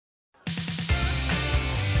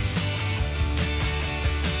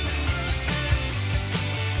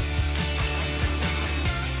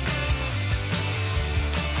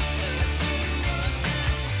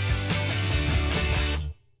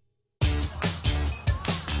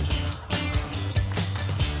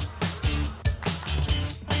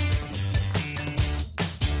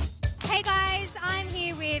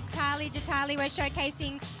Tali. We're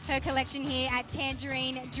showcasing her collection here at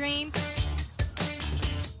Tangerine Dream.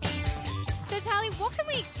 So Tali, what can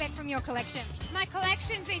we expect from your collection? My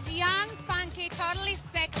collections is young, funky, totally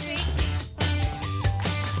sexy.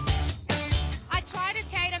 I try to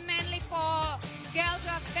cater mainly for girls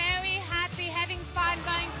who are very happy, having fun,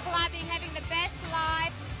 going clubbing, having the best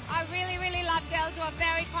life. I really, really love girls who are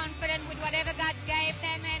very confident with whatever God gave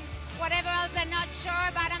them and whatever else they're not sure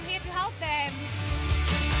about. I'm here to help them.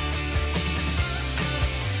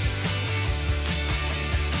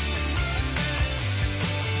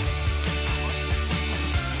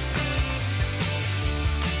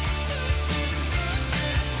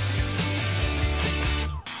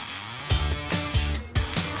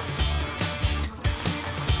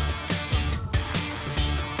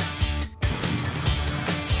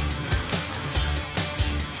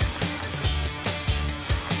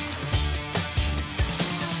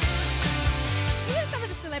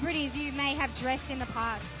 You may have dressed in the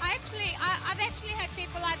past. I've actually had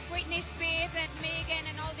people like Britney Spears and Megan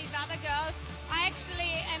and all these other girls. I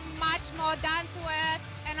actually am much more down to earth,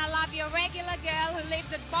 and I love your regular girl who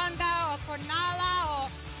lives at Bondi or Cornala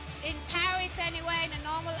or in Paris anywhere in a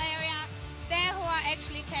normal area. They're who I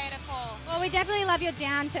actually cater for. Well, we definitely love your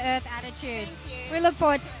down to earth attitude. Thank you. We look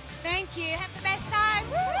forward to it. Thank you. Have the best time.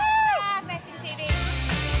 Woo! Fashiontv.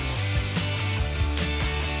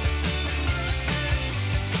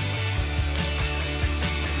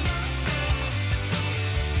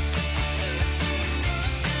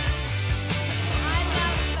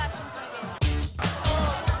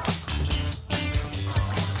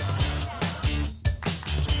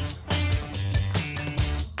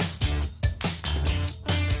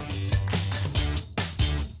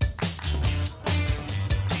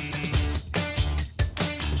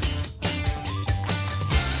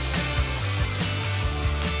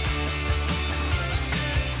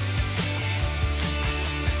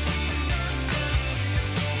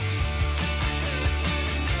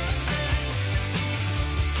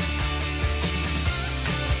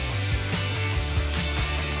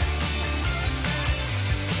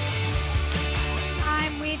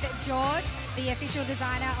 George, the official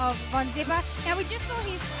designer of Von Zipper. Now, we just saw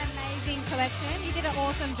his amazing collection. You did an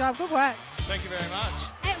awesome job. Good work. Thank you very much.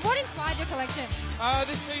 And what inspired your collection?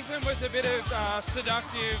 This season was a bit of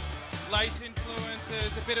seductive lace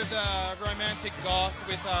influences, a bit of the romantic goth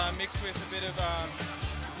with mixed with a bit of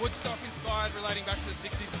Woodstock inspired relating back to the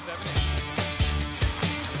 60s and 70s.